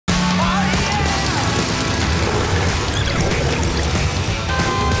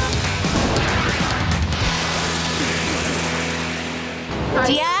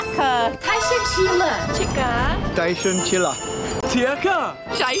太神奇了！杰克，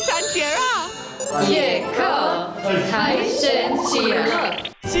闪闪雪啊！杰克，太神奇了！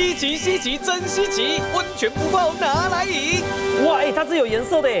稀奇稀奇真稀奇，温泉不泡拿来饮！哇，它是有颜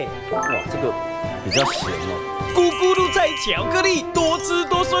色的哎！哇，这个比较咸哦。咕咕噜菜巧克力，多吃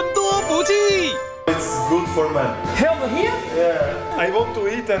多酸多福气。 It's good for men. Help here? Yeah, I want to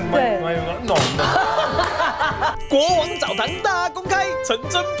eat and my no. 国王澡堂大公开，成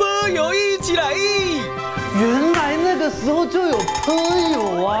真朋友一起来！原来那个时候就有朋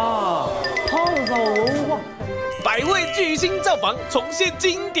友啊，泡澡文化。百位巨星造访，重现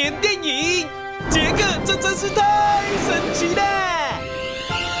经典电影。杰克，这真是太神奇了！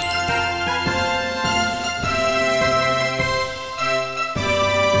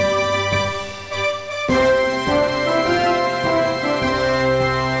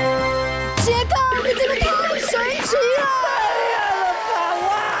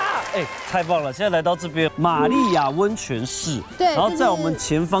 太棒了！现在来到这边玛丽亚温泉室，对，然后在我们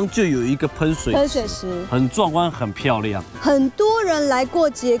前方就有一个喷水池，很壮观，很漂亮。很多人来过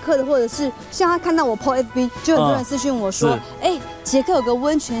捷克的，或者是像他看到我 po FB， 就很多人私讯我说，哎，捷克有个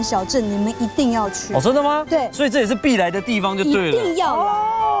温泉小镇，你们一定要去。哦，真的吗？对，所以这也是必来的地方，就对了。一定要来。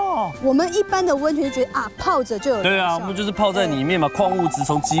我们一般的温泉就觉得啊，泡着就有。对啊，我们就是泡在里面嘛，矿物质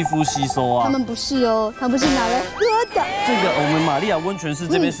从肌肤吸收啊。他们不是哦，他们是拿来喝的。这个我们玛丽亚温泉室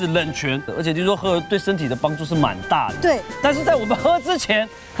这边是冷泉，而且听说喝对身体的帮助是蛮大的。对。但是在我们喝之前，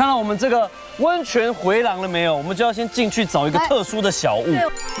看到我们这个温泉回廊了没有？我们就要先进去找一个特殊的小物。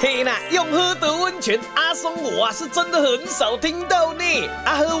嘿啦，用喝的温泉，阿松我啊是真的很少听到呢。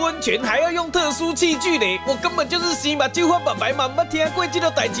啊，喝温泉还要用特殊器具呢，我根本就是洗嘛就发白白嘛，没听过这个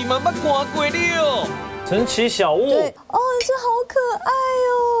代志嘛，没看过了。神奇小物。对，哦，这好可爱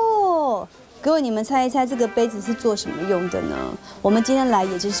哦。 各位，你们猜一猜这个杯子是做什么用的呢？我们今天来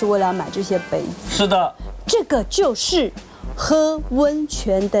也就是为了要买这些杯子。是的，这个就是喝温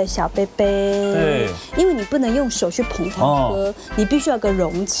泉的小杯杯。对，因为你不能用手去捧它喝，你必须要有个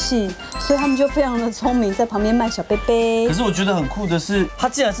容器，所以他们就非常的聪明，在旁边卖小杯杯。可是我觉得很酷的是，它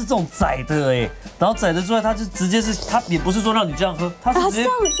竟然是这种窄的哎，然后窄的之外，它就直接是它也不是说让你这样喝，它是直接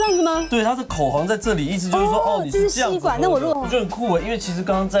这样子吗？对，它是口簧在这里，意思就是说哦，你是这样子。吸管，那我如果我觉得很酷哎，因为其实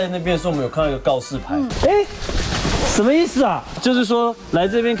刚刚在那边的时候，我们有看到一个告示牌，哎。 什么意思啊？就是说来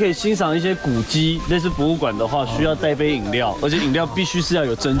这边可以欣赏一些古迹，类似博物馆的话，需要带杯饮料，而且饮料必须是要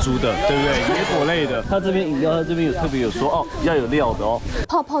有珍珠的，对不对？野果类的。它这边饮料，它这边有特别有说哦，要有料的哦。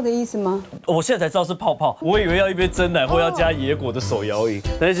泡泡的意思吗？我现在才知道是泡泡，我以为要一杯真奶或要加野果的手摇饮，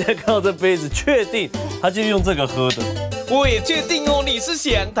但是现在看到这杯子，确定它就是用这个喝的。我也确定哦，你是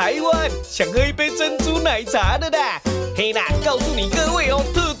想台湾，想喝一杯珍珠奶茶的啦。 嘿啦，告诉你各位哦，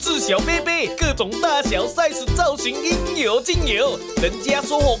特制小杯杯，各种大小、size、造型应有尽有。人家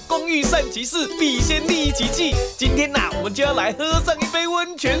说哦，工欲善其事，必先利其器。今天呐，我们就要来喝上一杯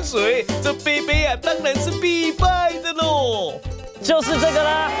温泉水，这杯杯啊，当然是必败的喽。就是这个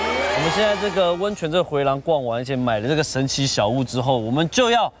啦。我们现在这个温泉这个回廊逛完，而且买了这个神奇小物之后，我们就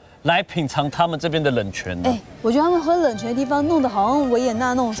要来品尝他们这边的冷泉。哎，我觉得他们喝冷泉的地方弄得好像维也纳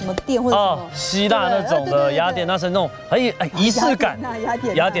那种什么店或者什么希腊那种的雅典娜神那种，很仪式感。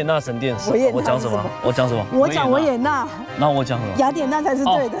雅典娜神殿。我讲什么？我讲什么？我讲维也纳。那我讲什么？雅典娜才是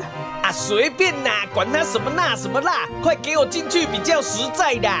对的。啊，随便啦，管他什么钠什么辣，快给我进去比较实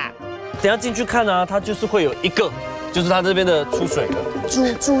在的。等下进去看啊，它就是会有一个。 就是它这边的出水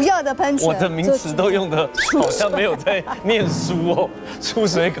的主要的喷泉，我的名词都用的好像没有在念书哦。出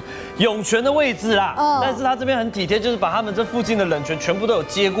水口涌泉的位置啦，但是它这边很体贴，就是把他们这附近的冷泉全部都有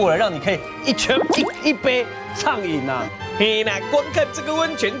接过来，让你可以一泉一杯畅饮啊。嘿啦，光看这个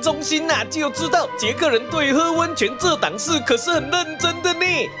温泉中心呐，就知道捷克人对喝温泉这档事可是很认真的呢。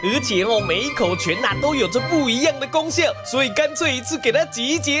而且哦，每一口泉呐都有着不一样的功效，所以干脆一次给它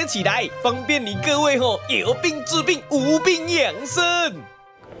集结起来，方便你各位哦有病治病。 无病养生。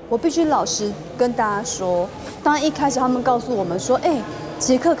我必须老实跟大家说，当然一开始他们告诉我们说，哎，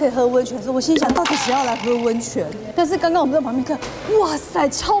捷克可以喝温泉的时候，我心想到底谁要来喝温泉？但是刚刚我们在旁边看，哇塞，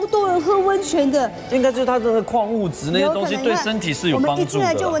超多人喝温泉的。应该就是它的矿物质那些东西对身体是有帮助的。我们一进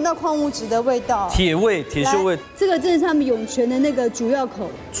来就闻到矿物质的味道，铁味、铁锈味。这个正是他们涌泉的那个主要口，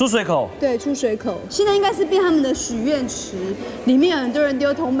出水口。对，出水口。现在应该是变他们的许愿池，里面有很多人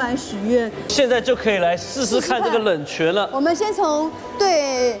丢铜板许愿。现在就可以来试试看这个冷泉了。我们先从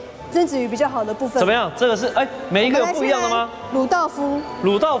对。 曾子瑜比较好的部分怎么样？这个是每一个有不一样的吗？鲁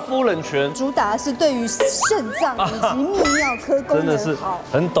道夫冷泉主打的是对于肾脏以及泌尿科功能好，真的是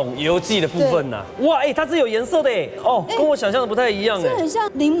很懂油剂的部分呐。哇，它是有颜色的哦，跟我想象的不太一样这很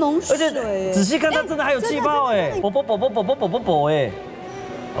像柠檬水，而且仔细看它真的还有气泡啵啵啵啵啵啵啵啵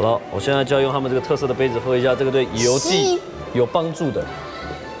好了，我现在就要用他们这个特色的杯子喝一下，这个对油剂有帮助的。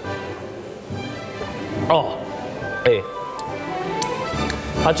哦，哎，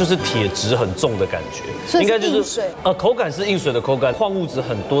它就是铁质很重的感觉，应该就是口感是硬水的口感，矿物质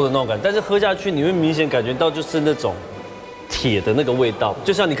很多的那种感，但是喝下去你会明显感觉到就是那种铁的那个味道，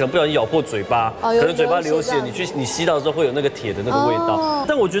就像你可能不小心咬破嘴巴，可能嘴巴流血，你吸到的时候会有那个铁的那个味道。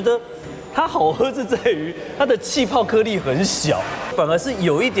但我觉得它好喝是在于它的气泡颗粒很小，反而是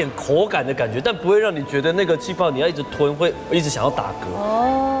有一点口感的感觉，但不会让你觉得那个气泡你要一直吞会一直想要打嗝。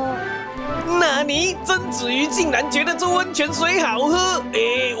哦。那你曾子瑜竟然觉得这温泉水好喝？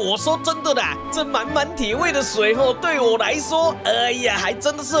哎，我说真的啦，这满满铁味的水哦，对我来说，哎呀，还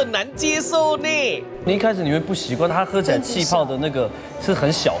真的是很难接受呢。你一开始你会不习惯，它喝起来气泡的那个是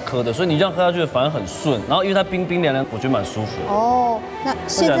很小颗的，所以你这样喝下去反而很顺。然后因为它冰冰凉凉，我觉得蛮舒服的。哦，那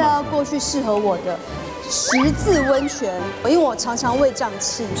现在要过去适合我的10字温泉，因为我常常胃胀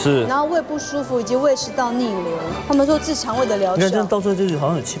气，是，然后胃不舒服以及胃食道逆流，他们说治肠胃的疗效。你看这样倒出来就是好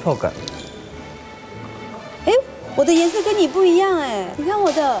像有气泡感。哎，我的颜色跟你不一样哎，你看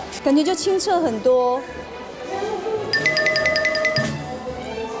我的感觉就清澈很多。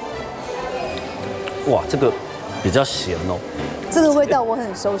哇，这个比较咸哦。这个味道我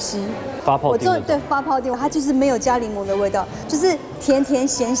很熟悉，发泡丁。对发泡丁，它就是没有加柠檬的味道，就是甜甜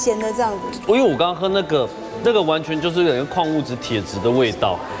咸咸的这样子。因为我刚刚喝那个完全就是有矿物质铁质的味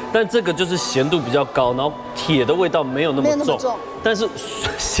道，但这个就是咸度比较高，然后铁的味道没有那么重，但是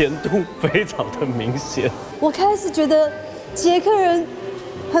咸度非常的明显。我开始觉得捷克人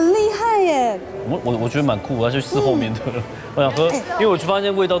很厉害耶。我觉得蛮酷，我要去试后面的了。我想喝，因为我去发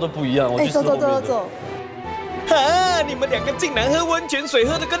现味道都不一样。我去试后面的。走。哈！你们两个竟然喝温泉水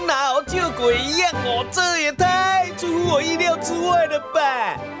喝得跟拿好救鬼一样哦，这也太出乎我意料之外了吧？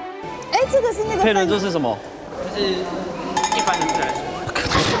哎，这个是那个。佩伦，这是什么？就是一般的自来水。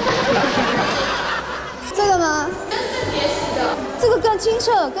这个吗？是结实的。这个更清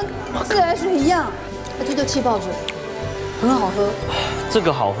澈，跟自来水一样，它就气泡水，很好喝。这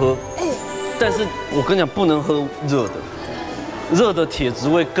个好喝，但是我跟你讲，不能喝热的。热的铁质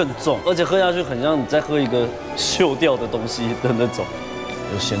味更重，而且喝下去很像你在喝一个锈掉的东西的那种，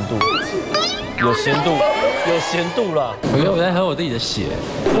有咸度啦。我觉得我在喝我自己的血，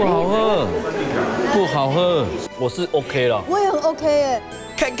不好喝，不好喝。我是 OK 啦，我也很 OK 耶。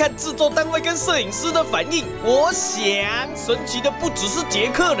看看制作单位跟摄影师的反应，我想神奇的不只是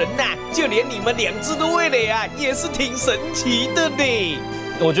捷克人呐，就连你们2只的味蕾啊，也是挺神奇的呢。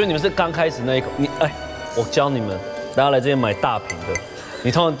我觉得你们是刚开始那一口，我教你们。大家来这边买大瓶的，你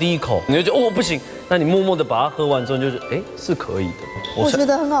通常第一口你就觉得不行，那你默默的把它喝完之后，你就觉得是可以的。我觉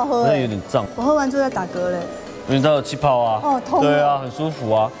得很好喝，那有点胀。我喝完之后在打嗝嘞，因为它有气泡啊。哦，痛。对啊，很舒服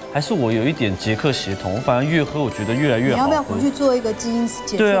啊。还是我有一点捷克血统，我反而越喝我觉得越来越好。你要不要回去做一个基因检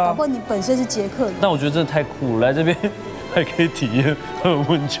测？对啊，包括你本身是捷克的。但我觉得真的太酷了，来这边还可以体验喝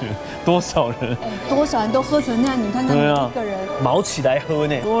温泉，多少人？多少人都喝成那样？你看看一个人毛起来喝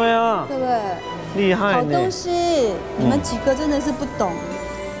呢。对啊，对不对？厉害，好东西，你们几个真的是不懂。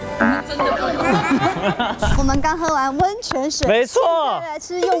真的不懂。我们刚喝完温泉水，没错，来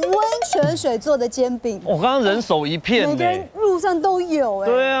吃用温泉水做的煎饼。我刚刚人手一片，每个人路上都有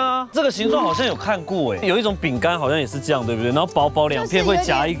对啊，这个形状好像有看过有一种饼干好像也是这样，对不对？然后薄薄2片会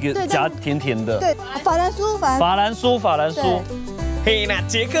夹一个夹甜甜的。对，法兰酥。嘿，那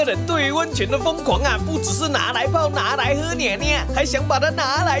捷克人对于温泉的疯狂啊，不只是拿来泡、拿来喝还想把它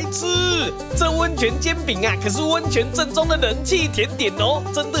拿来吃。这温泉煎饼啊，可是温泉正宗的人气甜点哦，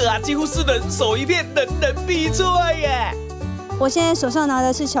真的啊，几乎是人手一片，人人必踹耶。我现在手上拿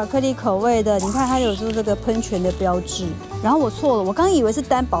的是巧克力口味的，你看它有出这个喷泉的标志。然后我错了，我刚以为是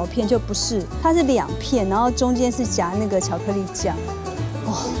单薄片，就不是，它是2片，然后中间是夹那个巧克力酱。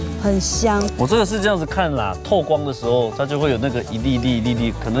很香。我这个是这样子看啦，透光的时候它就会有那个一粒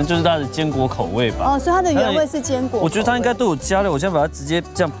粒，可能就是它的坚果口味吧。所以它的原味是坚果。我觉得它应该都有加料，我现在把它直接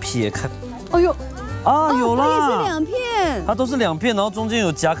这样撇开。哎呦，有啦，它也是2片，它都是2片，然后中间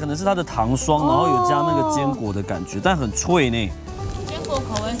有夹，可能是它的糖霜，然后有加那个坚果的感觉，但很脆呢。坚果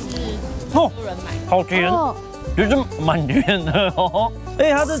口味是很多人买，好甜，觉得蛮甜的哦。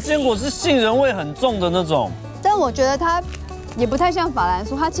它这坚果是杏仁味很重的那种，但我觉得它也不太像法兰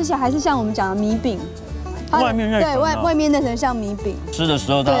酥，它吃起来还是像我们讲的米饼。外面那层外面那层像米饼，吃的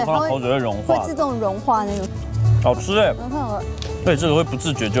时候它放口水会融化，会自动融化那种。好吃对，这个会不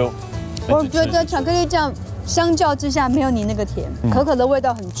自觉就。我觉得巧克力酱相较之下没有你那个甜，可可的味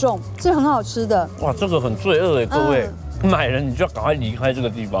道很重，是很好吃的。哇，这个很罪恶各位，买了你就要赶快离开这个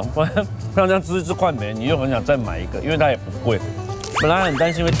地方，不然这样吃快没，你又很想再买一个，因为它也不贵。本来很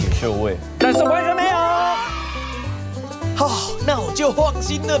担心会铁锈味，但是完全没有。那我我就放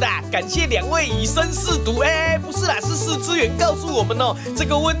心了啦。感谢2位以身试毒，不是啦，是试吃员告诉我们哦，这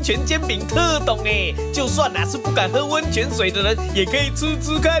个温泉煎饼特懂哎，就算是不敢喝温泉水的人，也可以吃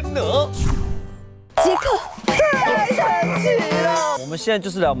吃看哦。杰克太神奇了！我们现在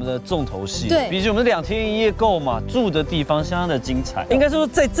就是来我们的重头戏，对，毕竟我们2天1夜go嘛，住的地方相当的精彩。应该说，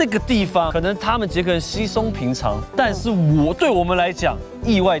在这个地方，可能他们捷克人稀松平常，但是对我们来讲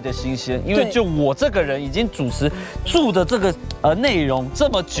意外的新鲜，因为就我这个人已经主持住的这个内容这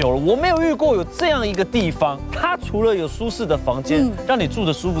么久了，我没有遇过有这样一个地方，它除了有舒适的房间让你住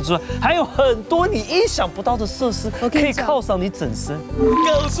得舒服之外，还有很多你意想不到的设施，可以犒赏你整身。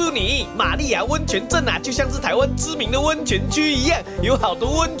告诉你，玛丽亚温泉镇啊，就像是台湾知名的温泉区一样，有好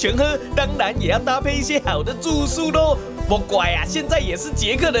多温泉喝，当然也要搭配一些好的住宿喽。不怪啊，现在也是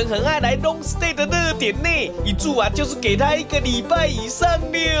捷克人很爱来 long stay 的热点呢，一住啊就是给他1个礼拜以上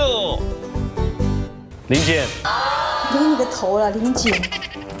了。林姐，领你的头了，林姐，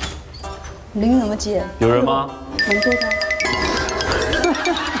领什么姐？有人吗？很多他，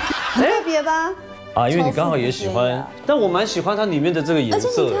很特别吧？啊，因为你刚好也喜欢，但我蛮喜欢它里面的这个颜色。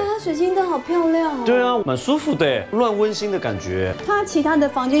而且你看它水晶灯好漂亮哦。对啊，蛮舒服的，乱温馨的感觉。它其他的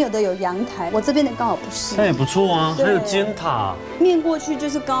房间有的有阳台，我这边的刚好不是。那也不错啊，还有尖塔。面过去就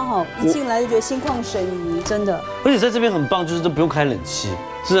是刚好，一进来就觉得心旷神怡，真的。而且在这边很棒，就是都不用开冷气，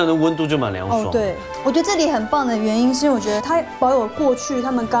自然的温度就蛮凉爽。对，我觉得这里很棒的原因是因为我觉得它保有过去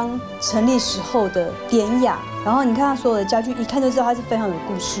他们刚成立时候的典雅，然后你看它所有的家具，一看就知道它是非常有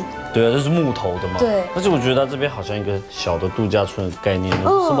故事。对啊，这是木头的嘛。对。而且我觉得它这边好像一个小的度假村的概念，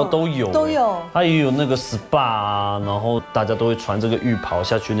什么都有。都有。它也有那个 SPA 啊，然后大家都会穿这个浴袍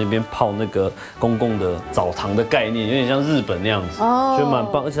下去那边泡那个公共的澡堂的概念，有点像日本那样子，觉得蛮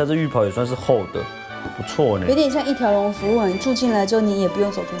棒。而且它这浴袍也算是厚的。不错呢，有点像一条龙服务，你住进来之后你也不用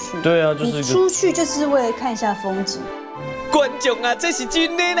走出去。对啊，就是你出去就是为了看一下风景。观众啊，这是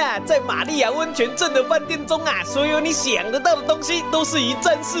真的啦！在玛丽亚温泉镇的饭店中啊，所有你想得到的东西都是一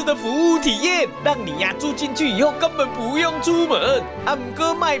站式的服务体验，让你呀住进去以后根本不用出门。啊，不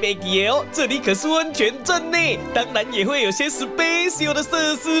过卖袂记哦，这里可是温泉镇呢，当然也会有些 special 的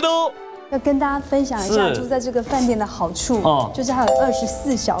设施咯。要跟大家分享一下住在这个饭店的好处，就是还有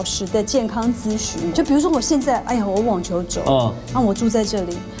24小时的健康咨询。就比如说我现在，哎呀，我网球肘，然后我住在这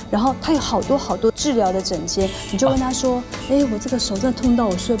里，然后他有好多治疗的诊间，你就问他说，哎，我这个手真的痛到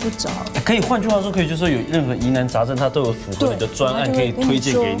我睡不着。可以，换句话说，可以就是有任何疑难杂症，他都有符合你的专案可以推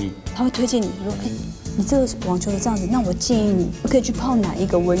荐给你。他会推荐你说，哎。你这个网球的这样子，那我建议你可以去泡哪一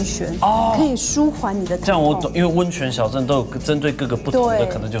个温泉，可以舒缓你的疼痛。这样我懂，因为温泉小镇都有针对各个不同的，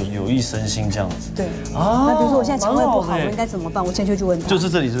可能就有益身心这样子。对。那比如说我现在肠胃不好，我应该怎么办？我现在就去问他。就是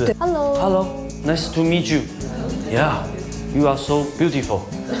这里，是不是 ？Hello，nice to meet you. Yeah, you are so beautiful.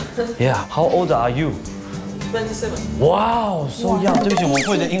 Yeah, how old are you? 27. Wow, so young. 对不起，我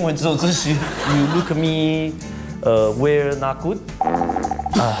会的英文只有这些。You look me, we're not good.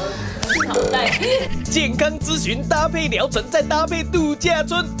 健康咨询搭配疗程，再搭配度假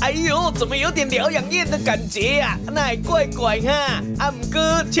村，哎呦，怎么有点疗养院的感觉呀？那也怪怪哈。啊，不过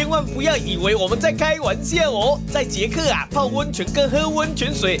千万不要以为我们在开玩笑哦，在捷克啊，泡温泉跟喝温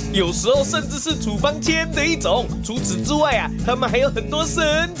泉水，有时候甚至是处方签的一种。除此之外啊，他们还有很多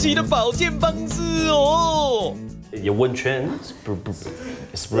神奇的保健方式哦。有温泉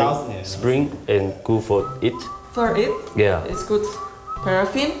spring and good for it. For it, yeah, it's good.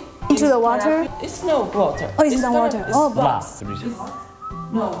 Paraffin. Into the water? It's no water. Oh, it's not water. Oh, but.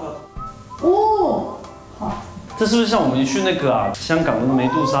 No. 哦，好。这是不是像我们去那个香港的梅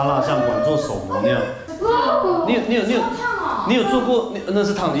杜莎蜡像馆做手模那样？你有做过？那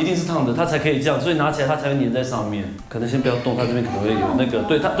是烫的，一定是烫的，它才可以这样，所以拿起来它才会粘在上面。可能先不要动，它这边可能会有那个，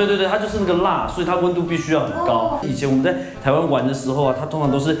对，它就是那个蜡，所以它温度必须要很高。以前我们在台湾玩的时候啊，它通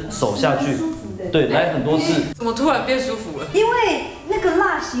常都是手下去，对，来很多次。怎么突然变舒服了？因为那个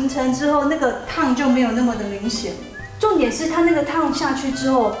蜡形成之后，那个烫就没有那么的明显。重点是它那个烫下去之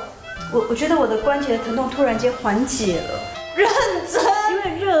后，我觉得我的关节的疼痛突然间缓解了。认真，因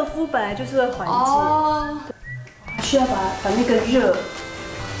为热敷本来就是会缓解。需要把那个热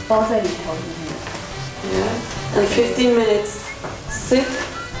包在里头，Yeah. And 15 minutes sit,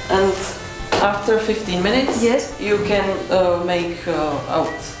 and after 15 minutes, yes, you can make out.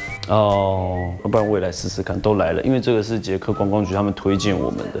 哦，要不然我也来试试看，都来了，因为这个是捷克观光局他们推荐我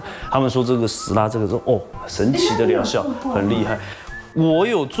们的，他们说这个石蜡这个神奇的疗效很厉害。我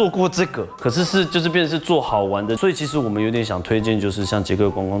有做过这个，可是就是变成是做好玩的，所以其实我们有点想推荐，就是像捷克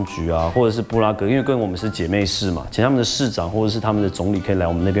观光局啊，或者是布拉格，因为跟我们是姐妹市嘛，请他们的市长或者是他们的总理可以来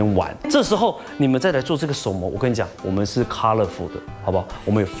我们那边玩。这时候你们再来做这个手模，我跟你讲，我们是 colorful 的，好不好？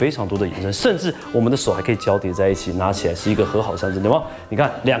我们有非常多的延伸，甚至我们的手还可以交叠在一起，拿起来是一个和好象征，对吗？你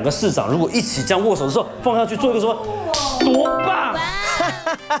看2个市长如果一起这样握手的时候，放下去做一个什么，多棒！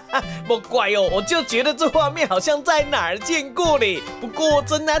莫怪哦，我就觉得这画面好像在哪儿见过嘞。不过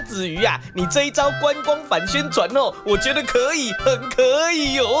真啊，子瑜啊，你这一招观光反宣传哦，我觉得可以，很可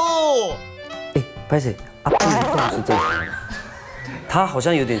以哦。哎，拍谁啊？不动是正常的，他好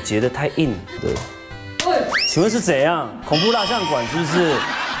像有点结得太硬，对。请问是怎样？恐怖蜡像馆是不是？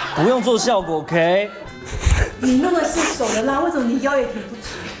不用做效果 ，OK？ 你那么是手的拉，为什么你腰也提不起？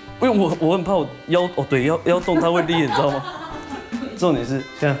因为我很怕我腰对腰动它会裂，你知道吗？重点是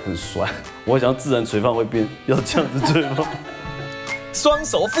现在很酸，我想要自然垂放会变，要这样子垂放。双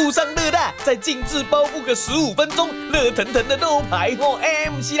手附上热蜡，再静置包覆个15分钟，热腾腾的肉排哦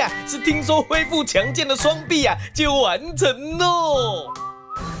，MC 啦，是听说恢复强健的双臂啊，就完成喽。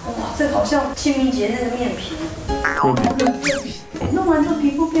哇，这好像清明节那个面皮，弄完之后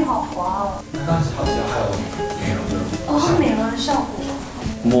皮肤变好滑哦。当时好像还有哦，它美容的效果。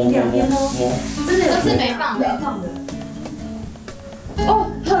摸，真的都是没放的。哦，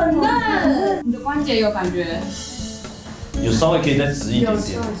很嫩，你的关节有感觉？有稍微可以再直一点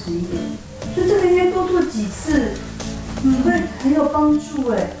点。直一点。就这个应该多做几次，会很有帮助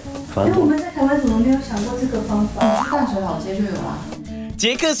哎。因为我们在台湾怎么没有想过这个方法？淡水老街就有啦。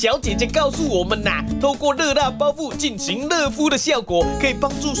捷克小姐姐告诉我们呐，透过热蜡包覆进行热敷的效果，可以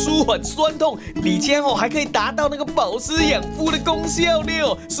帮助舒缓酸痛，里间还可以达到那个保湿养肤的功效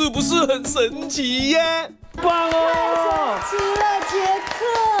呢，是不是很神奇呀？棒哦！吃了捷克，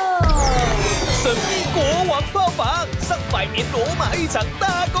神秘国王炮房上百年罗马浴场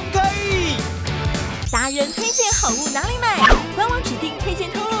大公开。达人推荐好物哪里买？官网指定推荐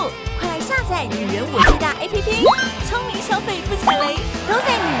通路，快来下载女人我最大 APP， 聪明消费不踩雷，都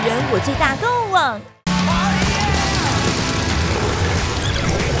在女人我最大购物网。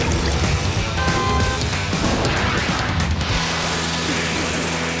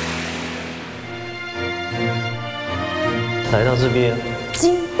来到这边，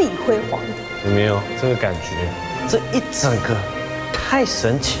金碧辉煌，有没有这个感觉？这一整个太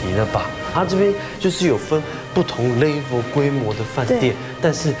神奇了吧！它这边就是有分不同 level 规模的饭店，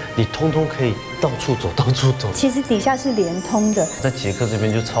但是你通通可以到处走，到处走。其实底下是连通的。在捷克这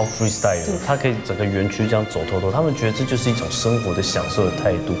边就超 freestyle 的，它可以整个园区这样走透透，他们觉得这就是一种生活的享受的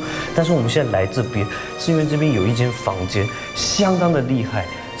态度。但是我们现在来这边，是因为这边有一间房间相当的厉害，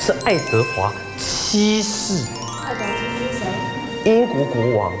是爱德华7世。爱德华7世是谁？英国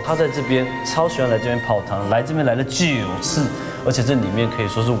国王，他在这边超喜欢来这边泡汤，来这边来了9次。而且这里面可以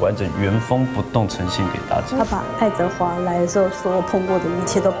说是完整原封不动呈现给大家。他把爱德华来的时候所有碰过的一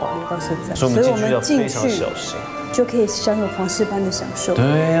切都保留到现在，所以我们进去要非常小心，就可以享有皇室般的享受。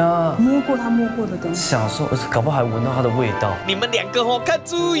对呀，摸过他摸过的东西，享受，而且搞不好还闻到它的味道。你们2个看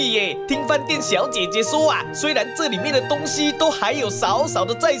注意耶！听饭店小姐姐说啊，虽然这里面的东西都还有少少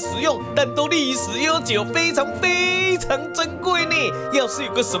的在使用，但都历史悠久，非常珍贵呢。要是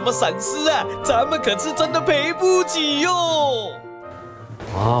有个什么闪失啊，咱们可是真的赔不起哟。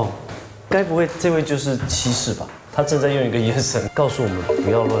哇哦，该不会这位就是7世吧？他正在用一个眼神告诉我们不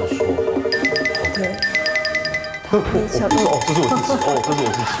要乱说。对。哦，这是我自己，哦，这是我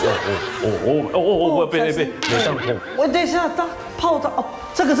自己，别上碰。我等一下，他泡汤哦，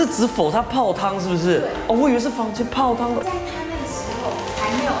这个是指否他泡汤是不是？哦，我以为是房间泡汤的。在他那个时候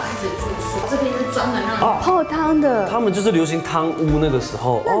还没有开始住宿，这边是专门让你泡汤的。他们就是流行汤屋那个时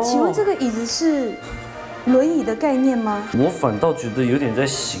候。那请问这个椅子是轮椅的概念吗？我反倒觉得有点在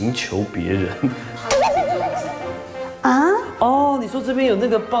刑求别人。啊？哦，你说这边有那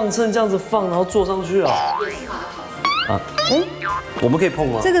个磅秤这样子放，然后坐上去啊？啊？哎，我们可以碰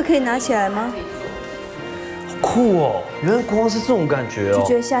吗？这个可以拿起来吗？好酷哦！原来国王是这种感觉哦。就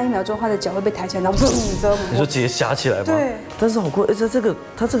觉得下1秒钟他的脚会被抬起来，然后你知道吗？你说直接夹起来吗？对。但是好酷，而且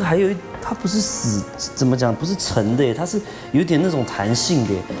它这个还有它不是死，怎么讲？不是沉的耶，它是有点那种弹性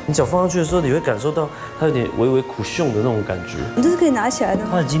的耶。你脚放上去的时候，你会感受到它有点微微苦胸的那种感觉。你这是可以拿起来的吗？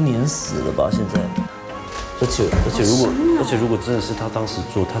它已经黏死了吧？现在。而且如果真的是他当时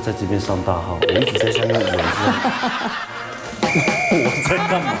做，他在这边上大号，我一直在下面闻着。我在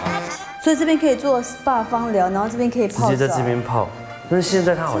干嘛？所以这边可以做 SPA 芳疗，然后这边可以泡澡。直接在这边泡。但是现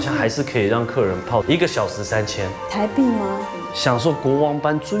在他好像还是可以让客人泡1个小时3000台币吗？享受国王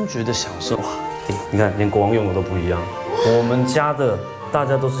般尊爵的享受。哇，你看连国王用的都不一样。我们家的大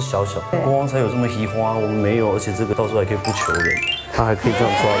家都是小小，国王才有这么移花，我们没有，而且这个到时候还可以不求人，他还可以这样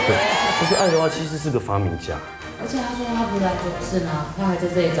抓对。而且爱德华其实是个发明家，而且他说他不是来做事吗？他还在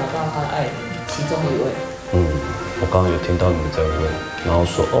这里找到他的爱人，其中一位。我刚刚有听到你们在问，然后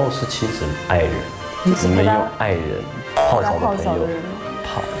说哦是亲神爱人，我们有爱人，泡澡的朋友，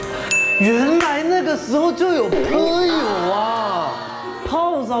泡。原来那个时候就有朋友啊，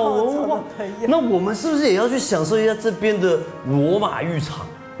泡澡文化。那我们是不是也要去享受一下这边的罗马浴场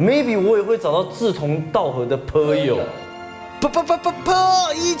 ？Maybe 我也会找到志同道合的朋友。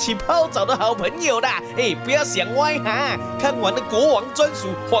一起泡澡的好朋友啦！哎，不要想歪哈！看完了国王专属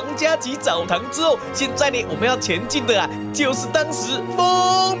皇家级澡堂之后，现在呢，我们要前进的就是当时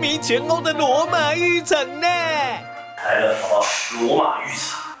风靡全欧的罗马浴场呢。来了，好不好？罗马浴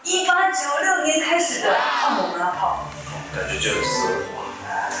场1896年开始的，换我们来泡，感觉就很奢华，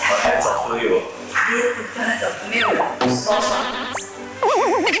来找朋友。没有人。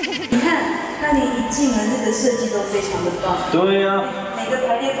你看，那你一进来，那个设计都非常的棒。对呀。每个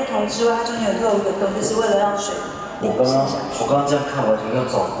排列不同之外，它中间有漏一个洞，就是为了让水。我刚刚这样看完，想要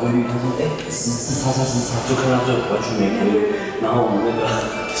找规律，他说十字叉，就看到最后完全没规律。然后我们那个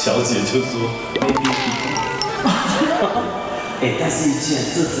小姐就说但是一进来，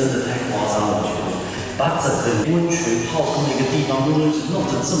这真的太夸张了，我觉得，把整个温泉泡汤的一个地方弄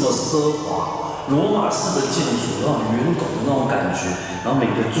成这么奢华。罗马式的建筑，那种圆拱的那种感觉，然后每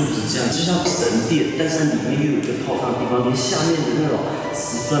个柱子这样，就像神殿，但是里面又有一个泡汤的地方，连下面的那种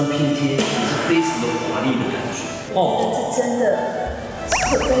瓷砖拼贴也是非常的华丽的感觉。这真的，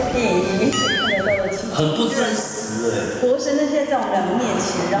我在电影里面看得到的情况，很不真实活生生现在在我们两个面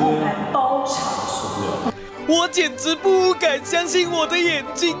前，然后还包场。我简直不敢相信我的眼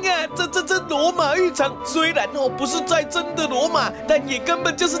睛啊！这罗马浴场虽然不是在真的罗马，但也根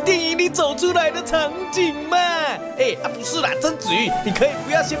本就是电影里走出来的场景嘛！不是啦，曾子瑜，你可以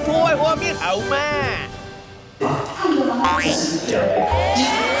不要先破坏画面好吗？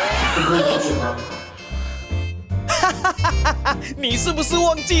你是不是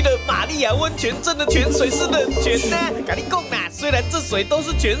忘记了玛丽亚温泉镇的泉水是冷泉呢？跟你讲啦，虽然这水都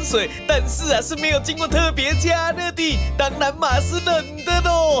是泉水，但是是没有经过特别加热的，当然嘛是冷的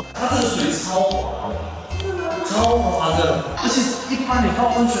咯。它这个水超滑的，而且一般你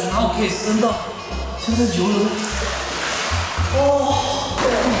泡温泉，然后可以升到像在游泳。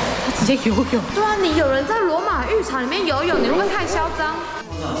他直接游泳。对啊，你有人在罗马浴场里面游泳，你会不会太嚣张？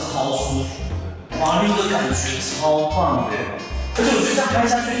这样超舒服。滑溜的感觉超棒的，而且我觉得这样拍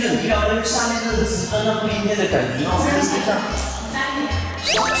下去也很漂亮，因为下面那个瓷砖那冰天的感觉，然后在身上，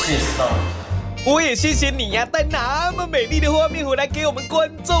谢谢到。我也谢谢你呀，带那么美丽的画面回来给我们观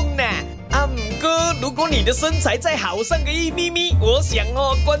众呢。不过如果你的身材再好上个1咪咪，我想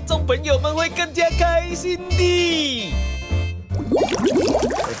观众朋友们会更加开心的。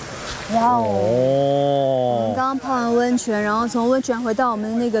哇哦！我们刚刚泡完温泉，然后从温泉回到我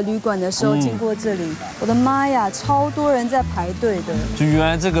们那个旅馆的时候，经过这里，我的妈呀，超多人在排队的。就原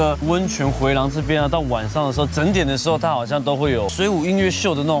来这个温泉回廊这边到晚上的时候，整点的时候，它好像都会有水舞音乐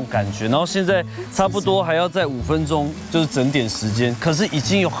秀的那种感觉。然后现在差不多还要在5分钟，就是整点时间，可是已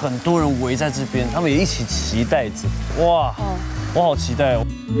经有很多人围在这边，他们也一起期待着。哇！我好期待哦！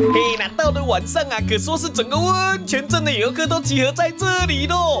那到了晚上可说是整个温泉镇的游客都集合在这里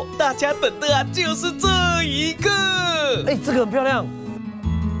喽。大家等的就是这一个。这个很漂亮。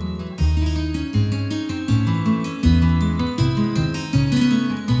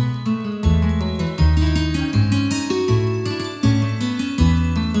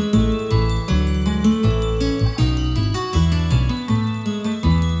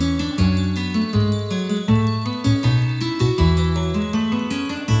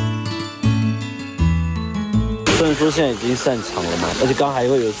虽然说现在已经散场了嘛，而且刚刚还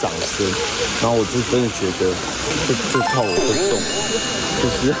会有掌声，然后我就真的觉得这套我会中，就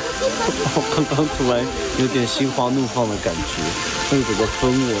是我刚刚突然有点心花怒放的感觉，那个整个氛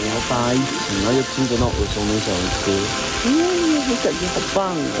围，然后大家一起，然后又听着那种耳熟能详的歌，我感觉好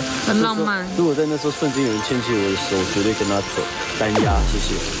棒啊，很浪漫。如果在那时候瞬间有人牵起我的手，我绝对跟他走，单压，谢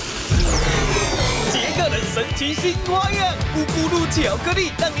谢。捷克人神奇新花样，咕咕噜巧克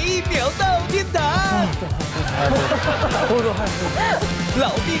力，让你1秒到天堂。老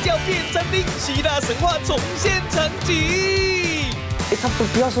地窖变成灵，希腊神话重现场景。他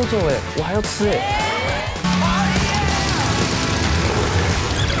不要收走我还要吃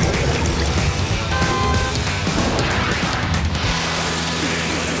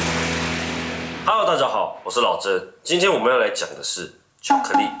Hello， 大家好，我是老曾。今天我们要来讲的是巧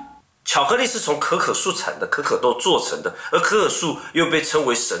克力。巧克力是从可可树产的可可豆做成的，而可可树又被称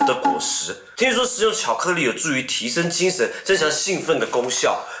为神的果实。听说食用巧克力有助于提升精神、增强兴奋的功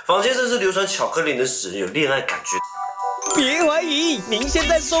效，坊间甚至流传巧克力能使人有恋爱感觉。别怀疑，您现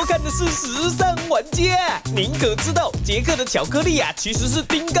在收看的是《时尚玩家》。您可知道，捷克的巧克力啊，其实是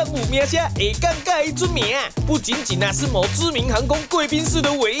丁杠五名下A杠盖一尊名，不仅仅是某知名航空贵宾室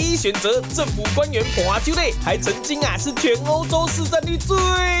的唯一选择，政府官员盘酒类还曾经是全欧洲市占率最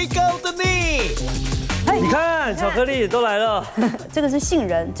高的呢。你看，巧克力都来了。这个是杏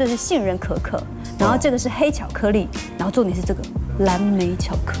仁，这是杏仁可可，然后这个是黑巧克力，然后重点是这个蓝莓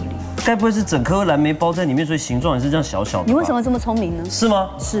巧克力。该不会是整颗蓝莓包在里面，所以形状也是这样小小的？你为什么这么聪明呢？是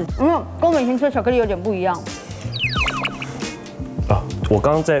吗？是，跟我们以前吃的巧克力有点不一样。啊，我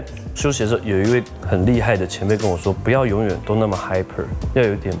刚刚在休息的时候，有一位很厉害的前辈跟我说，不要永远都那么 hyper， 要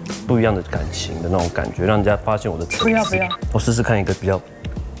有一点不一样的感情的那种感觉，让人家发现我的层次。不要，我试试看一个比较，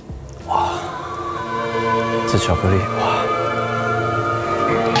哇，这巧克力，哇。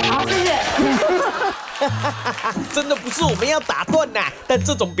好，谢谢。真的不是我们要打断呐，但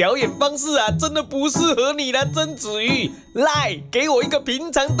这种表演方式啊，真的不适合你啦，曾子瑜。来，给我一个平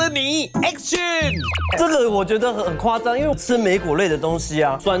常的你 ，Action！ 这个我觉得很夸张，因为吃莓果类的东西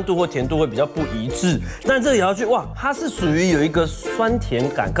啊，酸度或甜度会比较不一致。但这个也要去哇，它是属于有一个酸甜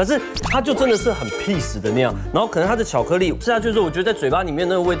感，可是它就真的是很 peace 的那样。然后可能它的巧克力吃下去的时候，我觉得在嘴巴里面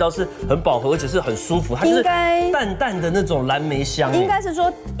那个味道是很饱和，而且是很舒服。它就是淡淡的那种蓝莓香。应该是说，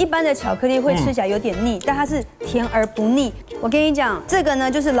一般的巧克力会吃起来有点腻，但它是甜而不腻。我跟你讲，这个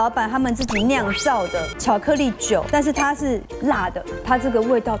呢就是老板他们自己酿造的巧克力酒，但是它是辣的，它这个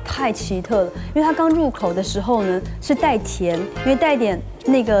味道太奇特了。因为它刚入口的时候呢是带甜，因为带一点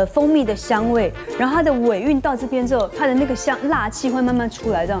那个蜂蜜的香味，然后它的尾韵到这边之后，它的那个辣气会慢慢出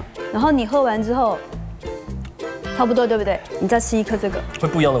来这样。然后你喝完之后，差不多对不对？你再吃一颗这个，会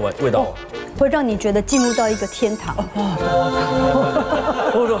不一样的味道。会让你觉得进入到一个天堂。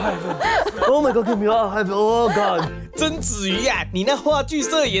Oh my God, give me a happy, oh God！ 曾子瑜啊，你那话剧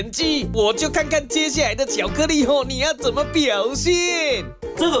社演技，我就看看接下来的巧克力后你要怎么表现。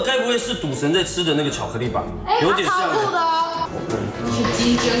这个该不会是赌神在吃的那个巧克力吧？有点像。超酷的哦，是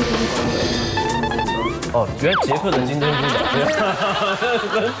金针菇。哦，原来捷克的金针菇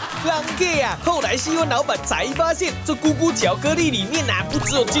狼 K 啊！后来西温老板才发现，这咕咕巧克力里面不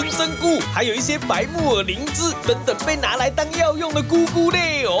只有金针菇，还有一些白木耳、灵芝等等被拿来当药用的菇菇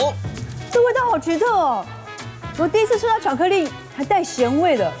类哦。这味道好奇特哦！我第一次吃到巧克力还带咸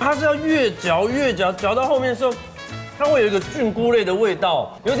味的。它是要越嚼越嚼，嚼到后面的时候，它会有一个菌菇类的味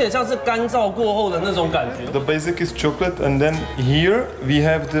道，有点像是干燥过后的那种感觉。 The basic is chocolate, and then here we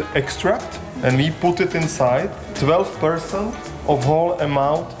have the extract, and we put it inside. 12% of whole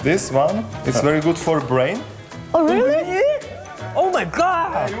amount. This one, it's very good for brain. Oh really? Oh my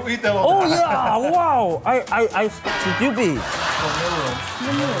God! You eat a lot. Oh yeah! Wow! I stupid.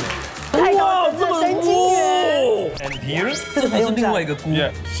 哇，这么神经元 And here, 这个还是另外一个菇，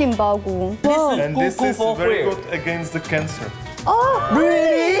杏鲍菇。 and this is very good against the cancer.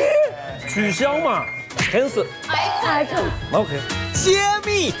 Really？ 取消嘛 ，cancer。癌症。 OK。虾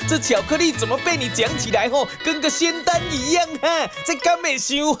米，这巧克力怎么被你讲起来跟个仙丹一样哈？这敢没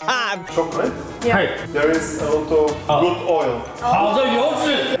伤寒？ Chocolate. There is a lot of good oil. 好的油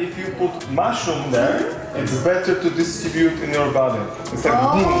脂。 If you put mushroom there, it's better to distribute in your body. It's like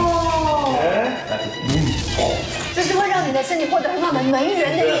yeah. 就是会让你的身体获得很好的能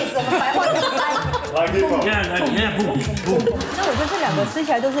源的意思。我们白话就是白。Like it. 那我觉得这两个吃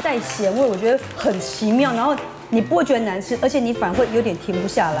起来都是带咸味，我觉得很奇妙。然后你不会觉得难吃，而且你反而会有点停不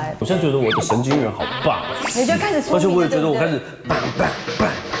下来。我现在觉得我的神经元好棒，你就开始聪明，而且我也觉得我开始棒，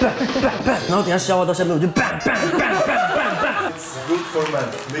然后等下消化到下面我就棒。 It's good for men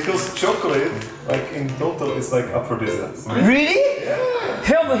because chocolate, like in total, is like aphrodisiac. Really?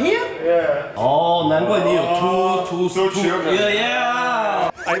 Help here? Yeah. 哦，难怪你有 two children. Yeah.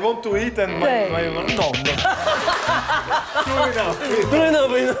 I want to eat and my no.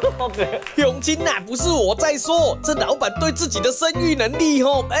 对，永清不是我在说，这老板对自己的生育能力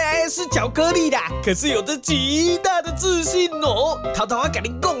是巧克力啦，可是有着极大的自信哦。偷偷跟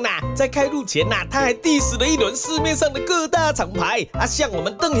你讲啦，在开录前他还 diss 了一轮市面上的各大厂牌向我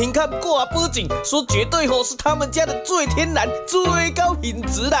们邓行看挂脖颈，说绝对是他们家的最天然、最高品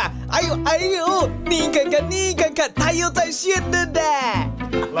质啦。哎呦，你看看，他又在炫了啦。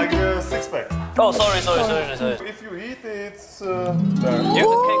 Like a six pack. Oh, sorry. If you eat it, it's there.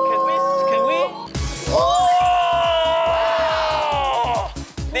 Can we? 哦！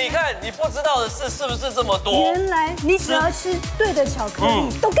你看，你不知道的事是不是这么多？原来你只要吃对的巧克力，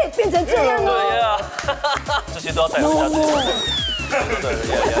都可以变成这样哦。对呀，这些都要带回家吃。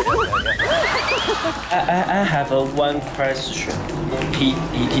I have one question. He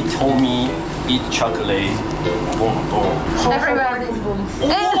told me eat chocolate. Everybody boom.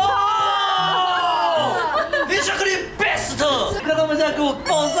 Eat chocolate best. 看他们现在跟我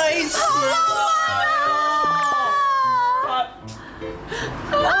抱在一起。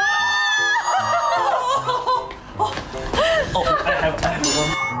I have one.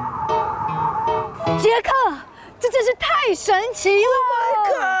 杰克，这真是太神奇了 Oh my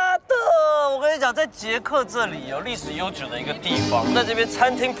god！ 我跟你讲，在捷克这里有历史悠久的一个地方，在这边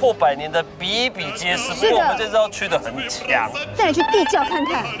餐厅破100年的比比皆是。不过我们这次要去的很强，带你去地窖看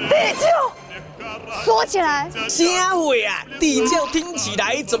看。地窖，锁起来。瞎会啊！地窖听起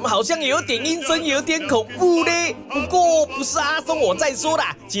来怎么好像有点阴森，有点恐怖呢？不过不是阿松我在说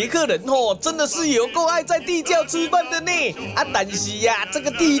啦，捷克人真的是有够爱在地窖吃饭的呢。但是呀，这个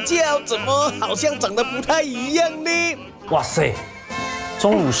地窖怎么好像长得不太一样呢？哇塞！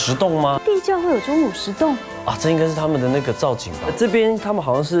钟乳石洞吗？地窖会有钟乳石洞啊，这应该是他们的那个造景吧。这边他们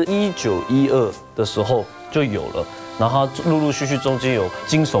好像是1912的时候就有了，然后它陆陆续续中间有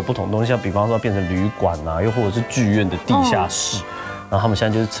经手不同的东西，像比方说变成旅馆啊，又或者是剧院的地下室，然后他们现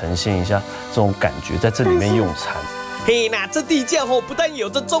在就是呈现一下这种感觉，在这里面用餐。嘿，那这地窖不但有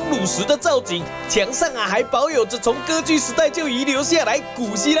着钟乳石的造景，墙上还保有着从歌剧时代就遗留下来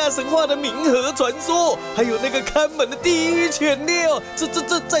古希腊神话的冥河传说，还有那个看门的地狱犬料。这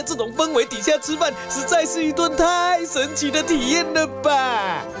在这种氛围底下吃饭，实在是一顿太神奇的体验了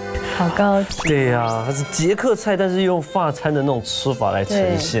吧！好高级。对呀，它是捷克菜，但是用法餐的那种吃法来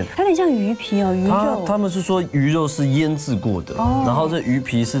呈现，有点像鱼皮哦，鱼肉。他们是说鱼肉是腌制过的，然后这鱼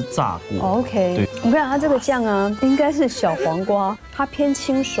皮是炸过。OK， 对，我跟你讲，它这个酱啊，应该是小黄瓜，它偏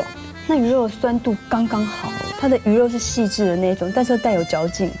清爽，那鱼肉的酸度刚刚好，它的鱼肉是细致的那种，但是又带有嚼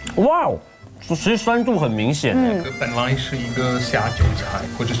劲。哇哦！其实酸度很明显。本来是一个下酒菜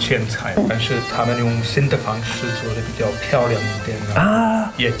或者前菜，但是他们用新的方式做的比较漂亮一点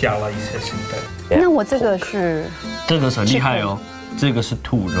啊，也加了一些新的。那我这个是，这个很厉害哦，这个是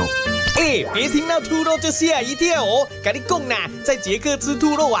兔肉。别听到兔肉就吓一跳哦！跟你讲啦，在捷克吃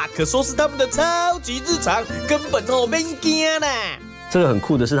兔肉啊，可说是他们的超级日常，根本免惊啦。这个很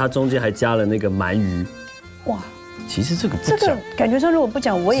酷的是，它中间还加了那个鳗鱼。哇！其实这个不讲，感觉上如果不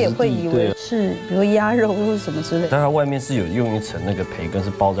讲，我也会以为是比如鸭肉或者什么之类的。但它外面是有用一层那个培根是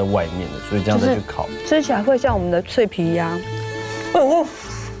包在外面的，所以这样再去烤，吃起来会像我们的脆皮鸭。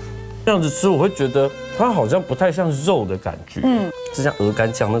这样子吃我会觉得它好像不太像肉的感觉，是像鹅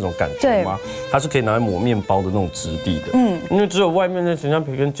肝酱那种感觉吗？它是可以拿来抹面包的那种质地的，因为只有外面那层像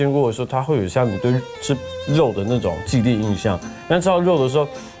培根煎过的时候，它会有像你对吃肉的那种既定印象，但吃到肉的时候，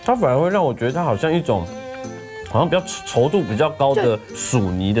它反而会让我觉得它好像一种。好像比较稠度比较高的薯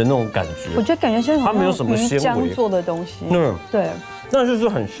泥的那种感觉，我觉得感觉像它没有什么纤维做的东西，对，那就是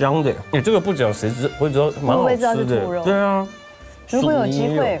很香的。你这个不讲谁会知道蛮好吃的，对啊。如果有机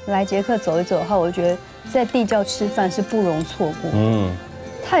会来捷克走一走的话，我就觉得在地窖吃饭是不容错过，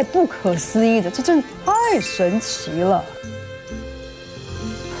太不可思议了，这真的太神奇了。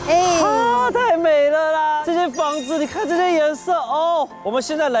太美了啦！这些房子，你看这些颜色哦。我们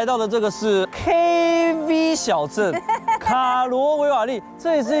现在来到的这个是 KV 小镇，卡罗维瓦利，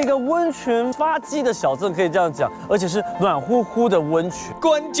这也是一个温泉发迹的小镇，可以这样讲，而且是暖乎乎的温泉。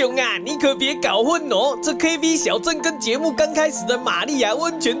观众啊，你可别搞混哦，这 KV 小镇跟节目刚开始的玛丽亚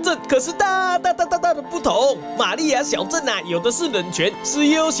温泉镇可是大的不同。玛丽亚小镇啊，有的是冷泉，是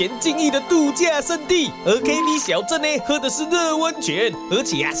悠闲静谧的度假胜地，而 KV 小镇呢，喝的是热温泉，而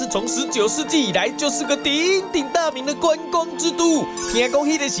且啊，是从19世纪以来就是个鼎鼎大名的观光之都。听讲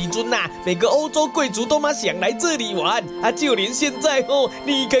那个时阵呐，每个欧洲贵族都嘛想来这里玩啊，就连现在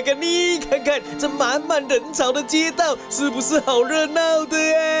你看看这满满人潮的街道，是不是好热闹的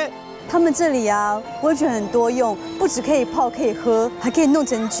啊？他们这里啊，温泉很多用，不只可以泡，可以喝，还可以弄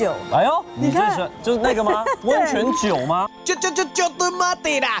成酒。哎呦，你最喜欢就是那个吗？温泉酒吗？就对嘛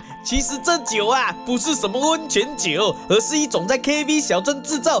对啦！其实这酒啊，不是什么温泉酒，而是一种在 KV 小镇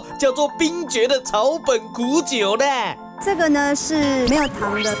制造，叫做冰蕨的草本苦酒啦。这个呢是没有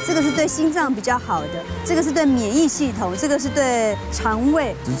糖的，这个是对心脏比较好的，这个是对免疫系统，这个是对肠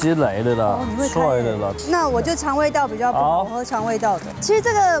胃。直接来了啦，出来了啦。那我就肠胃道比较不好，我喝肠胃道的。其实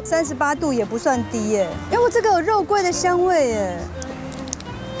这个38度也不算低耶，因为这个有肉桂的香味耶。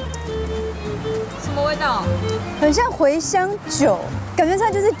什么味道？很像茴香酒，感觉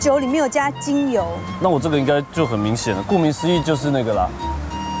上就是酒里面有加精油。那我这个应该就很明显了，顾名思义就是那个啦，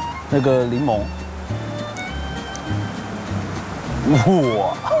那个柠檬。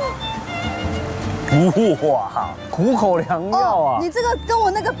哇，哇，苦口良药啊！你这个跟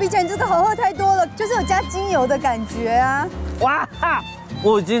我那个比起来，你这个好喝太多了，就是有加精油的感觉啊！哇哈！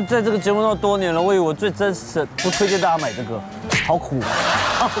我已经在这个节目上多年了，我以为我最真实，不推荐大家买这个，好苦。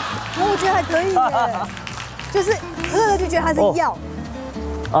我觉得还可以耶，就是喝了就觉得它是药。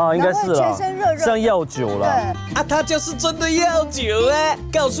啊，应该是啦，全身热热，像药酒啦。对啊，它就是真的药酒啊！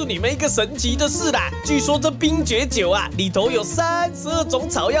告诉你们一个神奇的事啦，据说这冰蕨酒啊，里头有32种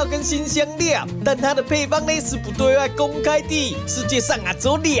草药跟辛香料，但它的配方呢是不对外公开的。世界上啊，只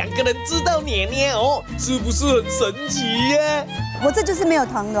有2个人知道捏捏哦，是不是很神奇呀？我这就是没有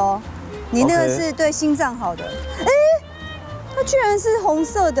糖的哦，你那个是对心脏好的。哎，它居然是红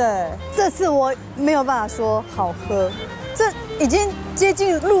色的，这次我没有办法说好喝。这已经接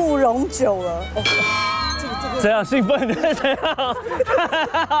近鹿茸酒了。这样兴奋的怎样？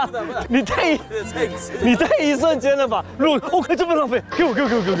你太一瞬间了吧？OK， 这么浪费，给我。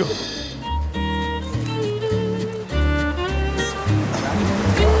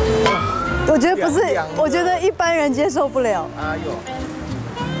我觉得不是，我觉得一般人接受不了。哎呦。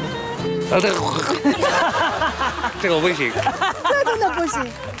这个我不行，这真的不行。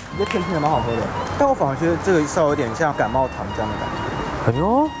这甜甜的蛮好喝的，但我反而觉得这个稍微有点像感冒糖这样的感觉。哎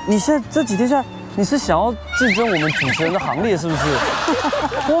呦，你现在这几天下来，你是想要竞争我们主持人的行列是不是？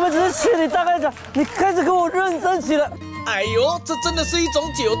我们只是劝你大概讲，你开始跟我认真起来。哎呦，这真的是一种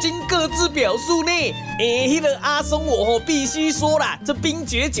酒精各自表述呢。那个阿松我必须说啦，这冰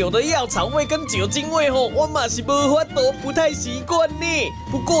蕨酒的药草味跟酒精味我嘛是无法度不太习惯呢。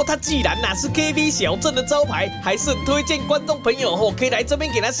不过它既然是 KV 小镇的招牌，还是很推荐观众朋友可以来这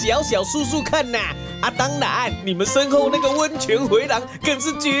边给它小数数看呐。啊，当然，你们身后那个温泉回廊更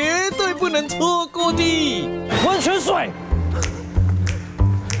是绝对不能错过的。温泉水，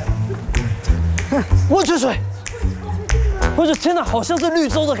温泉水。我的天哪，好像是绿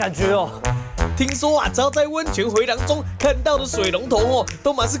洲的感觉哦！听说啊，只要在温泉回廊中看到的水龙头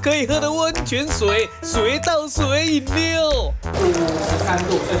都满是可以喝的温泉水，水到水饮料。53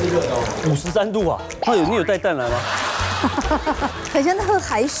度，这是热的哦。53度啊！你有带蛋来吗？很像在喝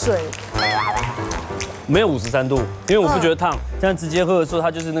海水。没有53度，因为我不觉得烫。这样直接喝的时候，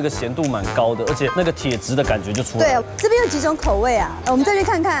它就是那个咸度蛮高的，而且那个铁质的感觉就出来了。对，这边有几种口味啊？我们再去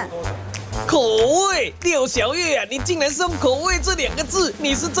看看。口味，6小月啊，你竟然是用口味这2个字，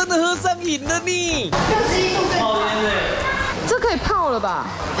你是真的喝上瘾了你。泡烟嘞，这可以泡了吧？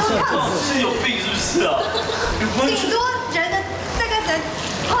是有病是不是啊？顶多人的大概只能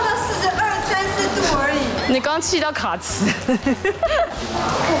泡到42、34度而已。你刚刚气到卡词。这个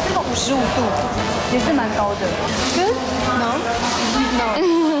55度也是蛮高的。No。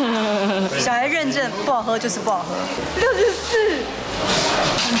小孩认证不好喝就是不好喝。64。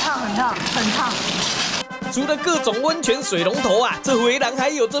很烫。除了各种温泉水龙头啊，这回廊还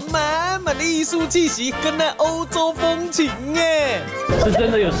有着满满的艺术气息跟那欧洲风情哎。是真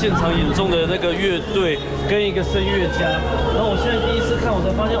的有现场演奏的那个乐队跟一个声乐家，然后我现在第一次看，我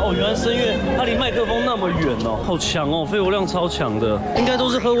才发现原来声乐它离麦克风那么远哦，好强哦，肺活量超强的，应该都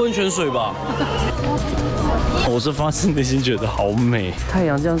是喝温泉水吧。我是发自内心觉得好美，太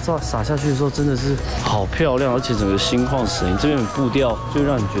阳这样洒下去的时候真的是好漂亮，而且整个心旷神怡，这边的步调就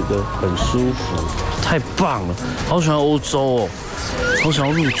让你觉得很舒服，太棒了，好喜欢欧洲哦，好想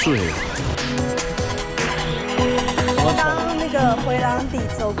要入醉哦。当那个回廊底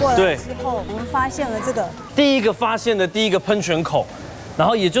走过来之后，我们发现了这个第一个发现的第一个喷泉口。然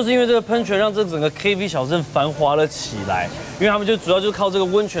后也就是因为这个喷泉，让这整个 KV 小镇繁华了起来。因为他们就主要就是靠这个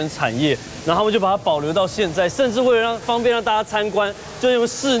温泉产业，然后他们就把它保留到现在，甚至为了方便让大家参观，就用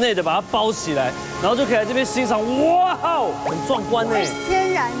室内的把它包起来，然后就可以来这边欣赏。哇哦，很壮观呢！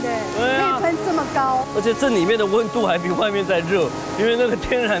天然的，可以喷这么高，而且这里面的温度还比外面再热，因为那个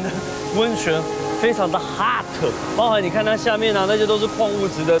天然的温泉非常的 hot， 包含你看它下面那些都是矿物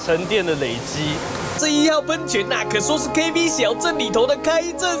质的沉淀的累积。这1号喷泉可说是 KV 小镇里头的开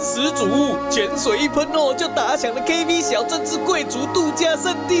镇始祖，泉水一喷就打响了 KV 小镇之贵族度假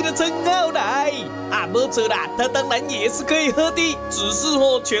胜地的称号来。没错啦，它当然也是可以喝的，只是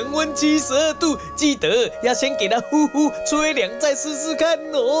全温72度，记得要先给它呼呼吹凉再试试看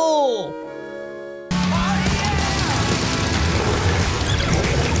哦。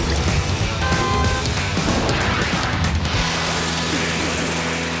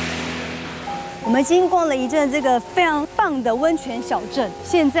我们经过了一阵这个非常棒的温泉小镇，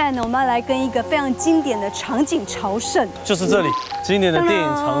现在呢，我们要来跟一个非常经典的场景朝圣，就是这里经典的电影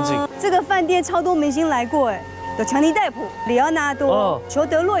场景。这个饭店超多明星来过，有强尼戴普、里奥纳多、裘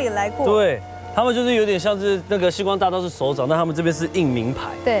德洛也来过。对，他们就是有点像是那个星光大道是首长，但他们这边是印名牌。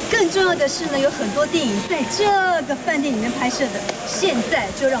对，更重要的是呢，有很多电影在这个饭店里面拍摄的。现在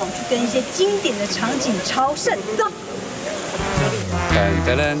就让我们去跟一些经典的场景朝圣，走。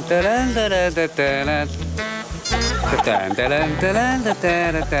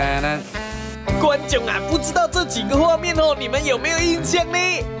观众啊，不知道这几个画面哦，你们有没有印象呢？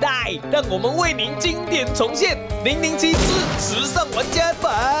来，让我们为您经典重现007之时尚玩家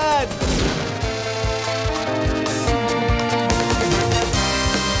版。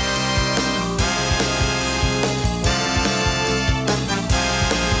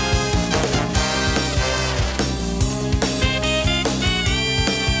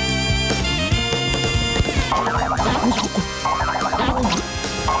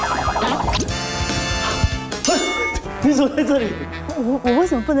你怎么在这里？我为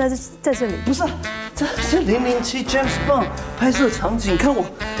什么不能在这里？不是，这是007 James Bond 拍摄场景，看我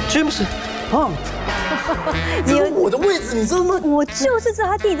James Bond， 这是我的位置，你知道吗？我就是知道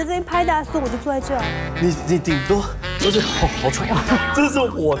他电影在这边拍的，所以我就坐在这。你顶多就是好喘，这是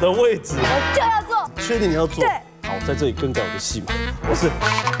我的位置，我就要坐。确定你要坐？对。好，在这里更改我的戏码，我是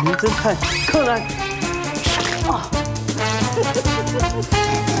名侦探柯南。啊！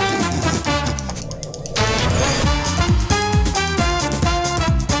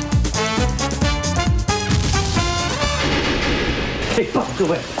各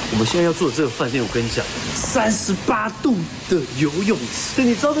位，我们现在要住的这个饭店，我跟你讲，38度的游泳池，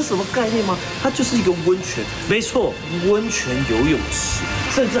你知道这是什么概念吗？它就是一个温泉，没错，温泉游泳池，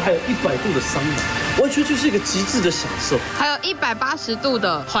甚至还有100度的桑拿，完全就是一个极致的享受。还有180度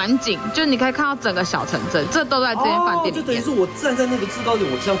的环景，就是你可以看到整个小城镇，这都在这间饭店里面。就等于是我站在那个制高点，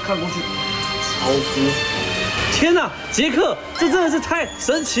我这样看过去，超舒服。天哪，杰克，这真的是太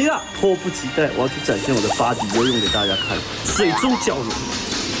神奇了！迫不及待，我要去展现我的巴迪游泳给大家看，水中蛟龙。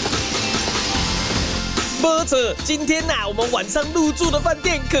没错，今天呐，我们晚上入住的饭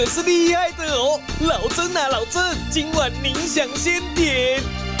店可是厉害的哦。老曾啊，老曾，今晚您想先点。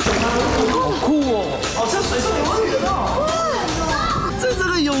好酷哦，好像水上游乐园哦。在这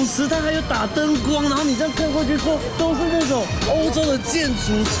个泳池，它还有打灯光，然后你这样看过去后，都是那种欧洲的建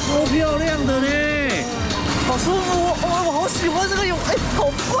筑，超漂亮的呢。好舒服哦！我好喜欢这个泳，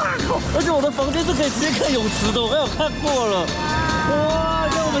好棒哦！而且我的房间是可以直接看泳池的，我刚有看过了。哇，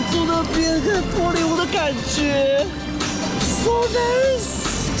让我们住那边看玻璃屋的感觉 ，so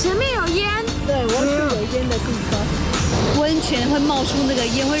nice。前面有烟，对，我要去有烟的地方。温泉会冒出那个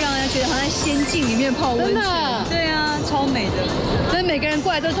烟，会让人家觉得好像在仙境里面泡温泉。真的？对啊，超美的。所以每个人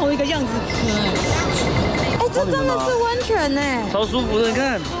过来都是同一个样子。这真的是温泉呢，超舒服的，你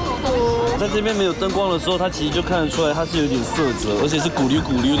看。在这边没有灯光的时候，它其实就看得出来，它是有点色泽，而且是咕溜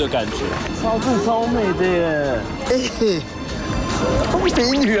咕溜的感觉，超酷超美的耶！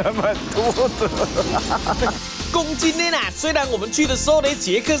美女还蛮多的。公斤的啦，虽然我们去的时候呢，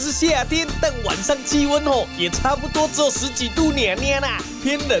捷克是夏天，但晚上气温哦也差不多只有10几度啦，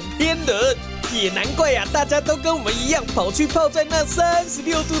偏冷偏冷。也难怪呀，大家都跟我们一样跑去泡在那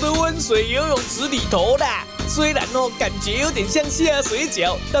36度的温水游泳池里头啦。虽然哦感觉有点像下水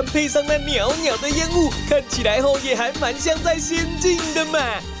饺，但配上那袅袅的烟雾，看起来哦也还蛮像在仙境的嘛，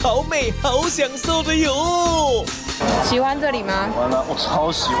好美好享受的哟。喜欢这里吗？完了，我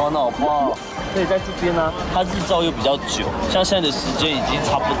超喜欢的好不好？所以在这边呢，它日照又比较久，像现在的时间已经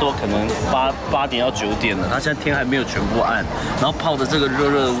差不多可能8点要9点了，它现在天还没有全部暗，然后泡的这个热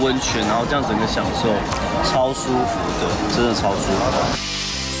热的温泉，然后这样整个享受，超舒服的，真的超舒服。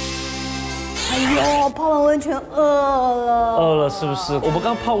哎呦，泡完温泉饿了是不是？我们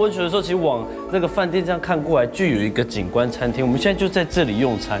刚泡温泉的时候，其实往那个饭店这样看过来，就有一个景观餐厅。我们现在就在这里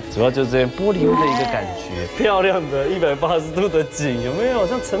用餐，主要就是这边玻璃屋的一个感觉，漂亮的180度的景，有没有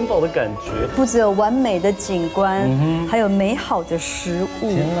像城堡的感觉？不只有完美的景观，还有美好的食物。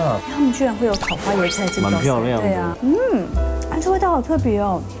天哪！他们居然会有烤花椰菜这道菜，蛮漂亮的。对啊，这味道好特别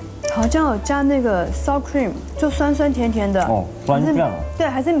哦。好像有加那个 sour cream， 就酸酸甜甜的哦，酸酱。对，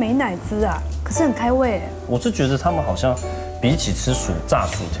还是美乃滋啊，可是很开胃。我是觉得他们好像比起吃炸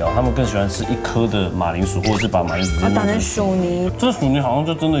薯条，他们更喜欢吃一颗的马铃薯，或者是把马铃薯打成薯泥。这薯泥好像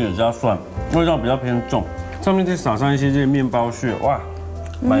就真的有加蒜，味道比较偏重，上面再撒上一些这些面包屑，哇，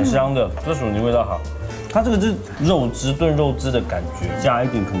蛮香的。这薯泥味道好。它这个是肉汁炖肉汁的感觉，加一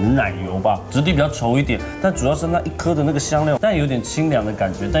点可能奶油吧，质地比较稠一点，但主要是那一颗的那个香料，但有点清凉的感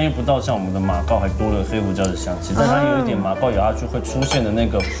觉，但又不到像我们的马告还多了黑胡椒的香气，但它有一点马告咬下去会出现的那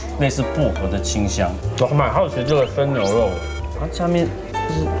个类似薄荷的清香。我蛮好奇这个生牛肉，它下面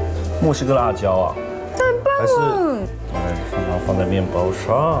是墨西哥辣椒啊，太棒了！放在面包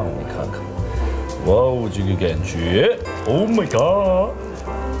上，你看看，哇哦，这个感觉 ，Oh my god！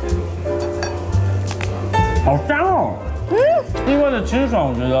好香哦。意外的清爽，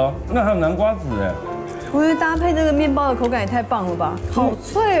我觉得。那还有南瓜子哎。我觉得搭配这个面包的口感也太棒了吧，好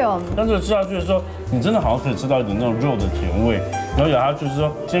脆哦。但是吃下去的时候，你真的好像可以吃到一点那种肉的甜味，然后咬下去是说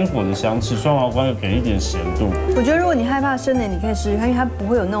坚果的香气，酸黄瓜又给一点咸度。我觉得如果你害怕生的，你可以试试看，因为它不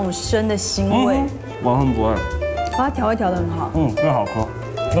会有那种生的腥味。我很不爱。把它调一调得很好。更好喝。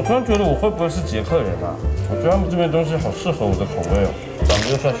我突然觉得我会不会是捷克人啊？我觉得他们这边东西好适合我的口味哦，长得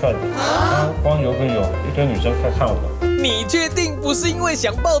又帅帅的，光油跟油，一堆女生在看我。你确定不是因为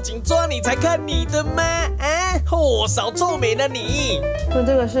想报警抓你才看你的吗？啊，少臭美了你。那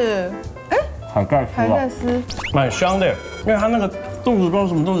这个是，海带丝，蛮香的，因为它那个豆子不知道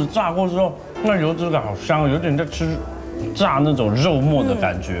什么豆子炸过之后，那油脂感好香，有点在吃炸那种肉末的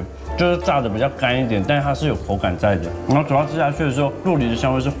感觉。就是炸的比较干一点，但是它是有口感在的。然后主要吃下去的时候，肉梨的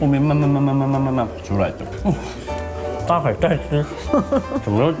香味是后面慢慢跑出来的。大海带丝怎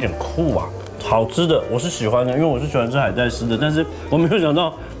么有点酷啊？好吃的，我是喜欢的，因为我是喜欢吃海带丝的。但是我没有想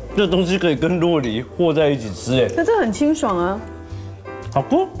到这东西可以跟酪梨和在一起吃，哎，那这很清爽啊，好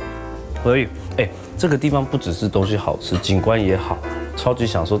酷，可以。哎，这个地方不只是东西好吃，景观也好，超级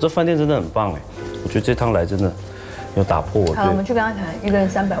享受。这饭店真的很棒哎，我觉得这趟来真的。有打破我。好，我们去跟他谈，一个人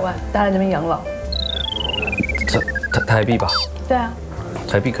300万，待在这边养老。台币吧？对啊，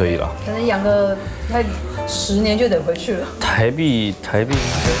台币可以了。可能养个快10年就得回去了。台币真的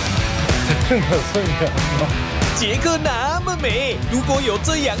是养老。捷克那么美，如果有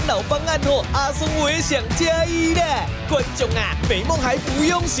这养老方案哦，阿松我也想加1的。观众啊，美梦还不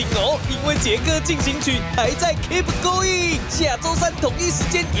用醒哦，因为捷克进行曲还在 keep going。下周3同一时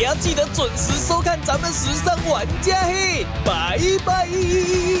间也要记得准时收看咱们时尚玩家嘿，拜拜。